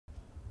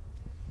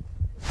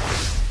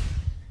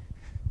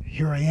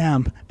Here I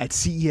am at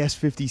CES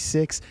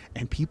 56,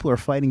 and people are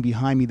fighting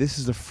behind me. This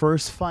is the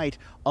first fight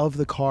of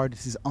the card.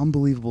 This is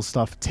unbelievable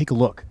stuff. Take a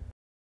look.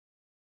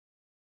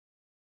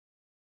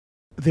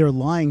 They're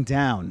lying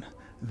down.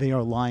 They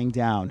are lying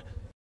down.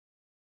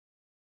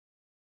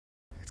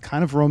 It's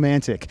kind of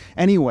romantic.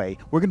 Anyway,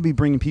 we're going to be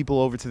bringing people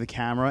over to the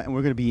camera, and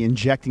we're going to be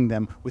injecting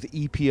them with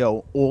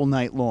EPO all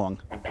night long.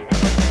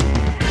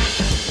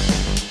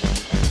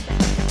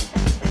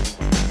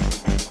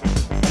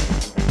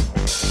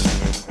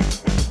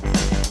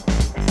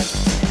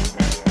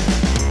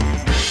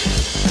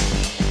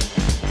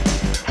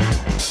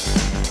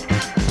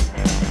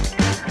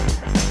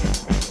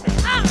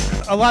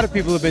 A lot of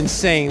people have been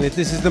saying that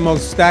this is the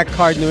most stacked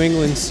card New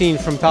England's seen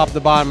from top to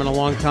bottom in a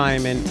long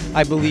time, and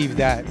I believe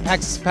that.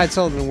 Pat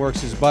Sullivan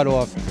works his butt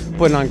off,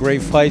 putting on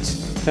great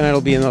fights. Tonight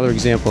will be another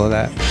example of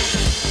that.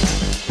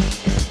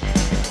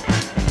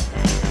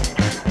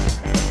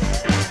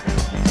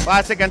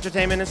 Classic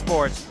entertainment and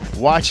sports.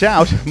 Watch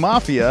out,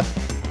 Mafia.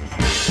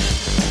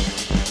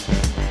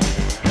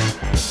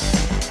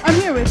 I'm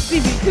here with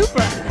CB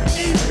Cooper.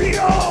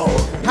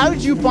 How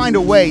did you find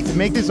a way to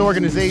make this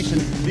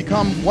organization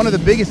become one of the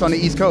biggest on the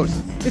East Coast?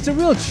 It's a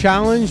real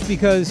challenge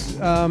because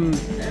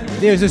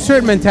there's a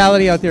certain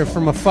mentality out there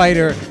from a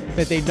fighter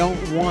that they don't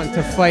want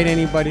to fight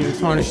anybody to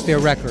tarnish their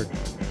record.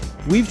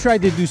 We've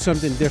tried to do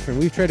something different.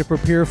 We've tried to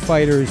prepare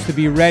fighters to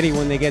be ready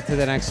when they get to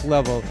the next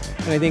level.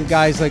 And I think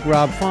guys like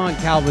Rob Font,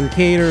 Calvin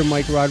Cater,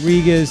 Mike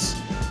Rodriguez,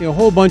 a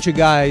whole bunch of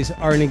guys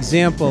are an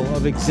example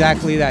of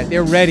exactly that.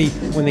 They're ready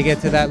when they get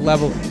to that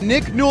level.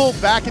 Nick Newell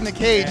back in the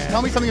cage.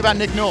 Tell me something about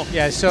Nick Newell.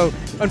 Yeah, so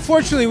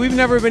unfortunately we've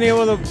never been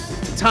able to,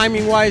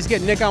 timing-wise,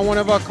 get Nick on one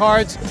of our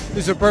cards. This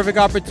is a perfect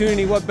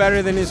opportunity. What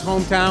better than his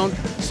hometown?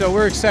 So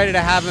we're excited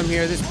to have him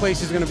here. This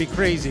place is going to be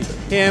crazy.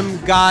 Him,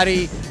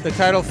 Gotti, the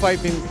title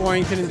fight in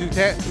Boyington and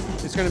Dubuque,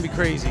 it's going to be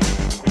crazy.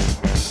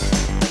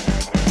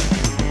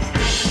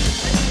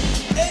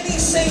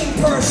 Same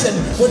person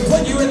would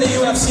put you in the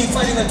UFC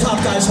fighting the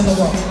top guys in the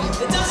world.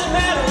 It doesn't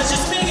matter. Let's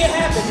just make it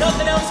happen.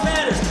 Nothing else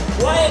matters.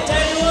 Wyatt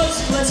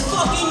Daniels, let's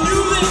fucking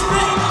do this,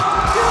 baby.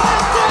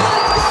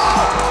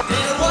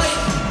 Dana White,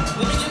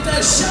 let me get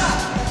that shot.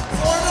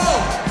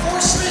 4-0,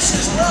 4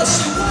 submissions. Where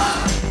else you want?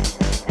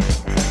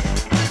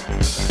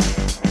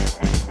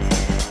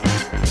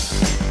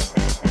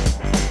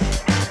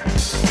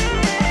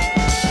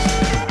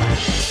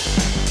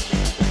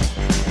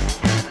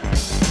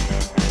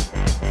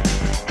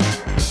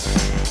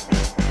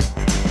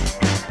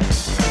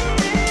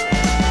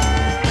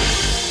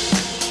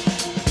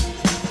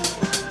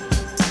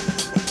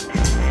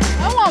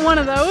 One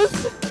of those.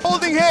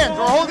 Holding hands,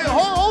 or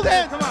hold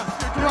hands. Come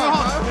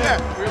on. Yeah.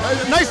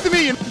 Nice to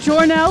meet you.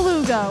 Jornell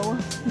Lugo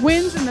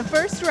wins in the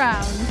first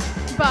round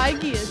by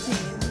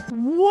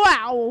guillotine.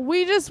 Wow,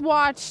 we just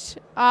watched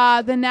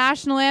the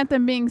national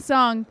anthem being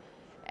sung,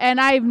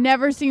 and I've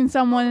never seen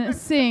someone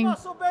sing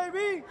Muscle,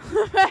 baby.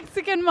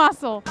 Mexican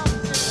Muscle.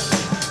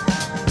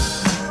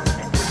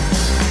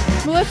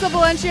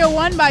 Messer-Belenchia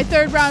won by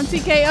third round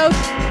TKO.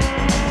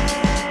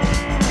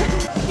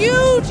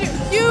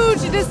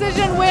 Huge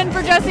decision win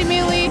for Jessy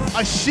Miele.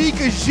 Ashiek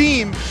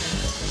Ajim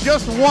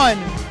just won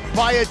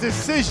by a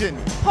decision.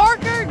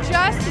 Parker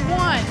just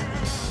won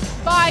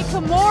by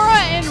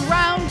Kimura in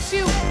round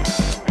 2.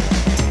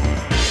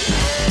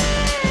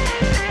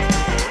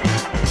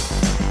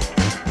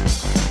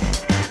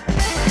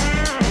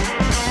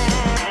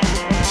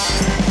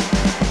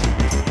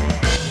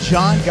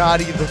 John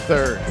Gotti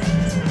III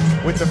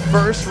with the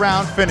first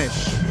round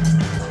finish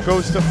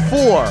goes to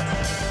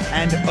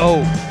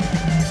 4-0.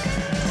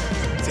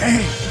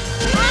 Dang.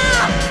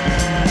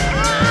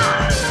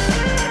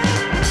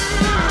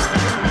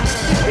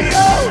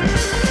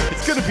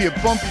 It's gonna be a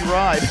bumpy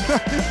ride.